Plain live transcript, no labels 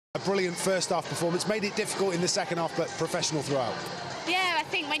brilliant first half performance, made it difficult in the second half, but professional throughout. Yeah, I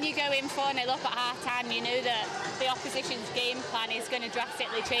think when you go in 4-0 up at half-time, you know that the opposition's game plan is going to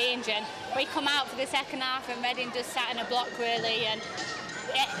drastically change, and we come out for the second half and Reading just sat in a block really, and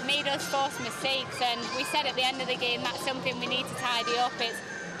it made us force mistakes, and we said at the end of the game that's something we need to tidy up. It's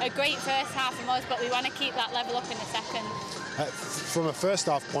a great first half from us, but we want to keep that level up in the second. From a first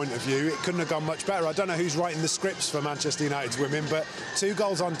half point of view, it couldn't have gone much better. I don't know who's writing the scripts for Manchester United's women, but 2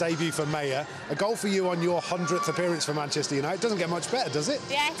 goals on debut for Maya, a goal for you on your 100th appearance for Manchester United. Doesn't get much better, does it?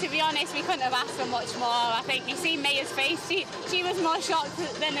 Yeah, to be honest, we couldn't have asked for much more. I think you see Maya's face, she was more shocked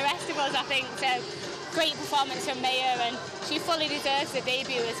than the rest of us, I think. So great performance from Maya, and she fully deserves the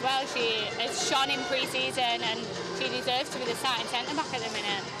debut as well. She has shone in pre-season and she deserves to be the starting centre-back at the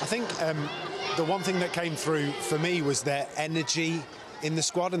minute. I think the one thing that came through for me was their energy in the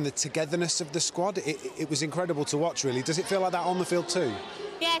squad and the togetherness of the squad. It was incredible to watch, really. Does it feel like that on the field too?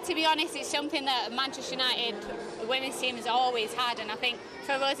 Yeah, to be honest, it's something that Manchester United women's team has always had, and I think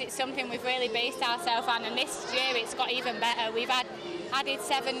for us it's something we've really based ourselves on, and this year it's got even better. We've added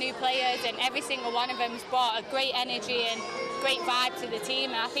 7 new players, and every single one of them has brought a great energy and great vibe to the team,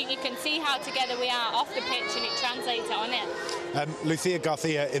 and I think you can see how together we are off the pitch, and it translates on it. Lucia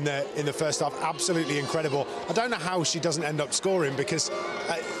Garcia in the first half, absolutely incredible. I don't know how she doesn't end up scoring, because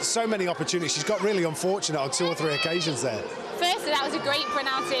so many opportunities. She's got really unfortunate on 2 or 3 occasions there. Firstly, that was a great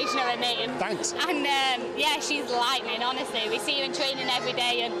pronunciation of her name. Thanks. And yeah, she's lightning, honestly. We see her in training every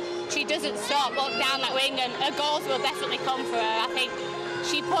day, and she doesn't stop, look down that wing, and her goals will definitely come for her. I think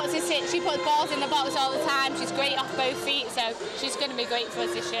she puts balls in the box all the time. She's great off both feet, so she's going to be great for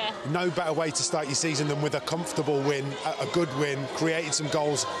us this year. No better way to start your season than with a comfortable win, a good win, created some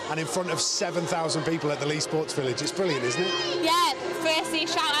goals, and in front of 7,000 people at the Lee Sports Village. It's brilliant, isn't it? Yeah, firstly,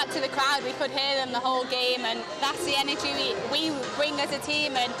 shout out to the crowd. We could hear them the whole game, and that's the energy we bring as a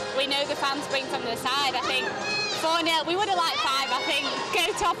team, and we know the fans bring from the side. I think 4-0, we would have liked 5, I think, go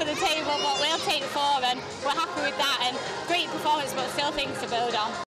top of the table, but we'll take 4, and we're happy with that, and great performance, but still things to build on.